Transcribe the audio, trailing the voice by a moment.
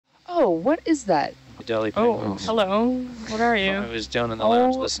what is that? Delhi Oh, penguins. hello. What are you? I was down in the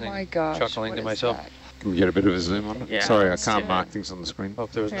lounge Oh listening, my gosh. chuckling what to is myself. that? Can we get a bit of a zoom on it? Yeah, Sorry, I let's can't do mark it. things on the screen.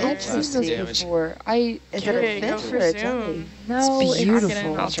 Hope there was no I've I've seen plastic this damage. before. Is it Okay, a go fish for or a zoom. jelly? No, It's it's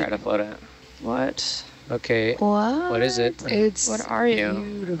beautiful. I'll try to float it. What? Okay, What? what is it? It's What are you?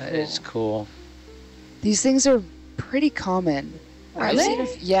 beautiful. That is cool. These things are pretty common. Are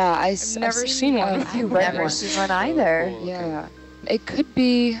they? Yeah, I've never seen one. A few I've red never ones. seen one either. Cool, okay. Yeah, it could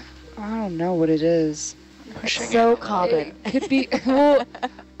be. I don't know what it is. Pushing So it. common. It could be. Well,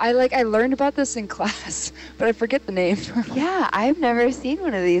 I learned about this in class, but I forget the name. Yeah, I've never seen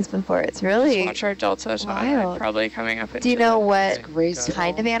one of these before. It's really Watch our delta wild. probably coming up. Do you know what Okay. Graceful.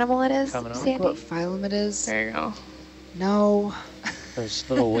 kind of animal it is, Coming up. Sandy? What phylum it is? There you go. No, Those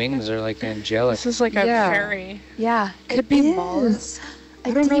little wings are like angelic. This is like a Yeah. fairy. Yeah, could it be is. mollusks. A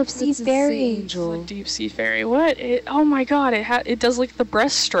I don't know deep if sea it's a sea fairy. It's a angel. deep sea fairy. What? Oh my god! It does like the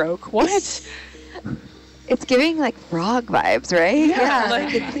breaststroke. What? It's giving like frog vibes, right? Yeah,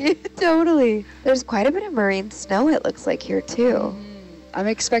 like totally. There's quite a bit of marine snow, it looks like, here too. I'm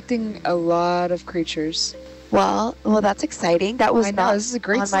expecting a lot of creatures. Well, that's exciting. That was I know, not this is a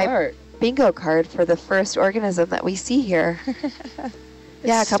great on my start. bingo card for the first organism that we see here.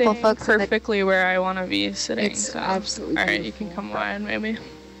 Yeah, a It's couple staying folks in the- perfectly where I want to be sitting. It's so. absolutely All right, you beautiful. can come wide, maybe.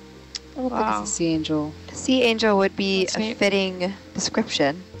 I don't Wow. think it's a sea angel. Sea angel would be That's a neat. fitting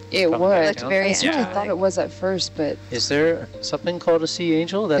description. It Come would. back Looked down. very I sort of Yeah. thought it was at first, but Is there something called a sea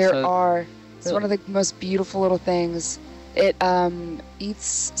angel? That's there a, are. It's Really? one of the most beautiful little things. It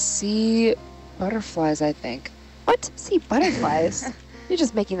eats sea butterflies, I think. What? Sea butterflies? You're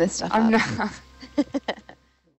just making this stuff I'm up. not.